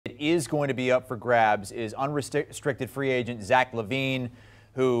is going to be up for grabs is unrestricted free agent Zach LaVine,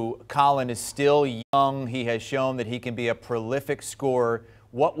 who, Colin, is still young. He has shown that he can be a prolific scorer.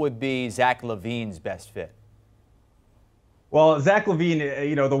 What would be Zach LaVine's best fit? Well, Zach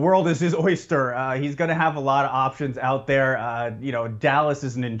LaVine, the world is his oyster. He's going to have a lot of options out there. Dallas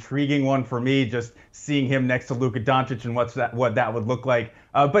is an intriguing one for me, just seeing him next to Luka Doncic and what that would look like.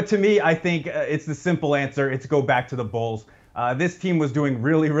 But to me, I think it's the simple answer. It's go back to the Bulls. This team was doing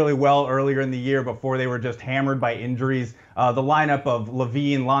really, really well earlier in the year before they were just hammered by injuries. The lineup of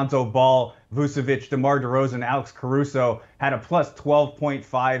LaVine, Lonzo Ball, Vucevic, DeMar DeRozan, Alex Caruso had a plus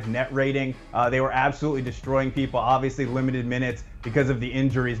 12.5 net rating. They were absolutely destroying people, obviously limited minutes because of the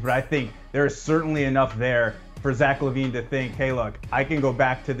injuries, but I think there is certainly enough there for Zach LaVine to think, hey, look, I can go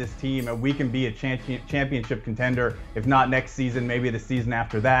back to this team and we can be a championship contender, if not next season, maybe the season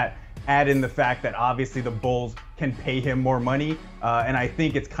after that. Add in the fact that obviously the Bulls can pay him more money, and I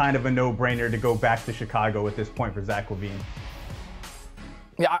think it's kind of a no-brainer to go back to Chicago at this point for Zach LaVine.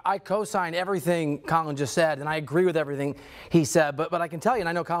 Yeah, I co-sign everything Colin just said, and I agree with everything he said. But I can tell you, and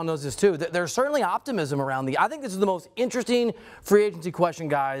I know Colin knows this too, that there's certainly optimism around I think this is the most interesting free agency question,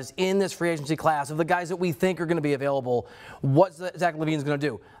 guys, in this free agency class of the guys that we think are going to be available. What's Zach LaVine's going to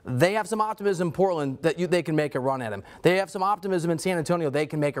do? They have some optimism in Portland that they can make a run at him. They have some optimism in San Antonio they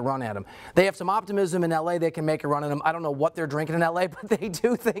can make a run at him. They have some optimism in LA they can make a run at him. I don't know what they're drinking in LA, but they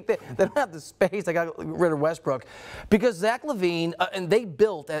do think that they don't have the space. They got rid of Westbrook because Zach LaVine and they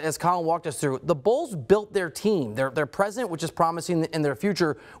built, as Colin walked us through, the Bulls built their team, their present, which is promising, in their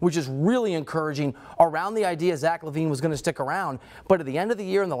future, which is really encouraging, around the idea Zach LaVine was going to stick around. But at the end of the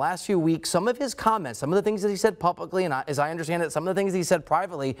year, in the last few weeks, some of his comments, some of the things that he said publicly, and as I understand it, some of the things he said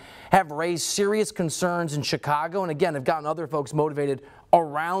privately have raised serious concerns in Chicago, and again, have gotten other folks motivated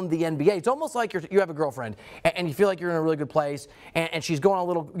around the NBA. It's almost like you have a girlfriend and you feel like you're in a really good place and she's going on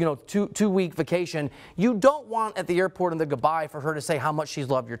a little, two-week vacation. You don't want at the airport in the goodbye for her to say how much she's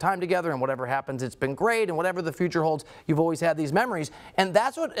loved your time together and whatever happens, it's been great, and whatever the future holds, you've always had these memories. And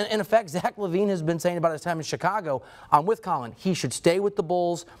that's what, in effect, Zach LaVine has been saying about his time in Chicago. I'm with Colin. He should stay with the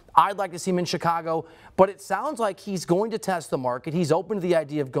Bulls. I'd like to see him in Chicago, but it sounds like he's going to test the market. He's open to the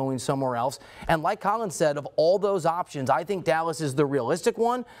idea of going somewhere else. And like Colin said, of all those options, I think Dallas is the realistic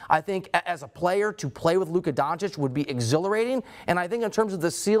one. I think as a player, to play with Luka Doncic would be exhilarating. And I think in terms of the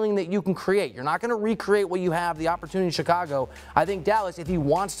ceiling that you can create, you're not going to recreate what you have, the opportunity in Chicago. I think Dallas, if he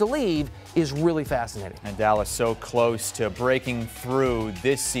wants to leave, is really fascinating. And Dallas so close to breaking through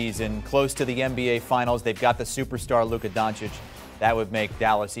this season, close to the NBA Finals. They've got the superstar Luka Doncic. That would make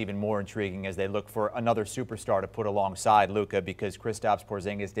Dallas even more intriguing as they look for another superstar to put alongside Luka, because Kristaps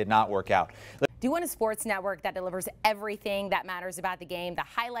Porzingis did not work out. Do you want a sports network that delivers everything that matters about the game? The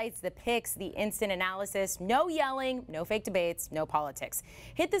highlights, the picks, the instant analysis, no yelling, no fake debates, no politics.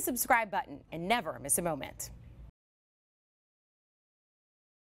 Hit the subscribe button and never miss a moment.